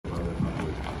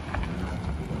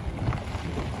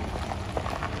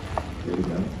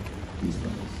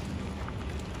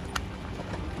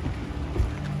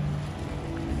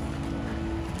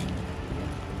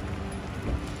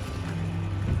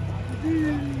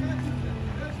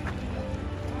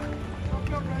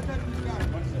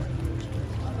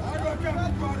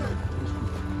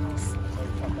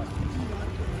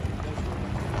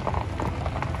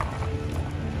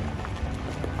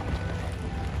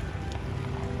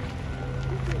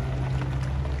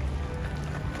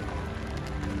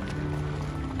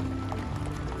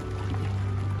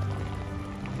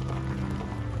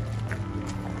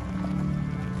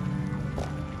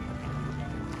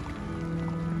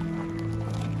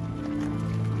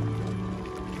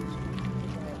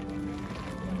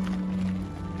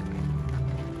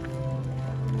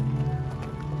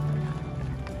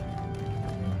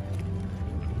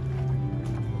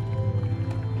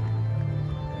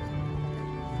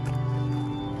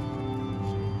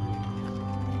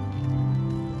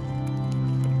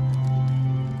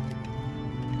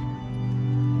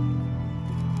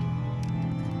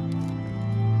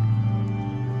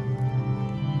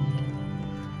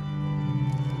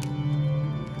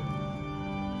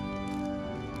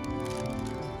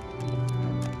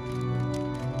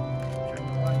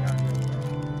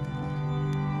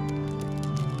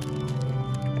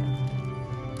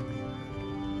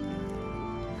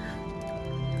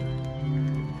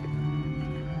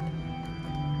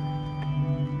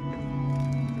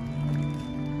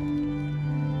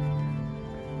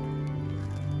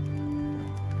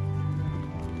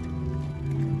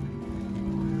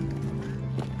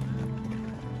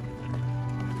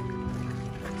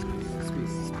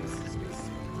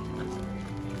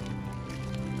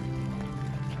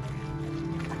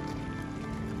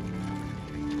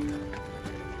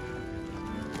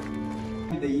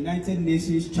United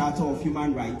Nations Charter of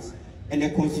Human Rights and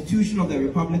the Constitution of the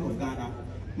Republic of Ghana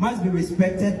must be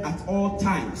respected at all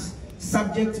times,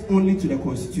 subject only to the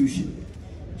Constitution.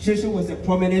 Sheshe was a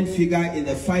prominent figure in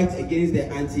the fight against the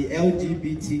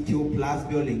anti-LGBTQ+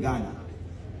 bill in Ghana.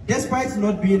 Despite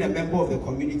not being a member of the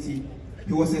community,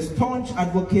 he was a staunch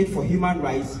advocate for human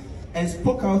rights and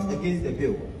spoke out against the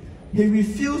bill. He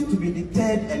refused to be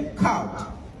deterred and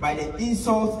cowed by the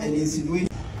insults and insinuations.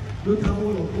 We pause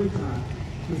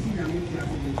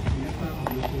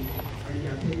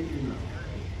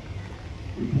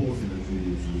in the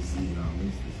video to receive our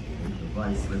next speaker, the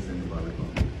Vice President of our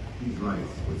Republic. Please rise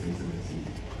for His Excellency,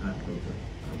 AKOTO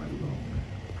RIP.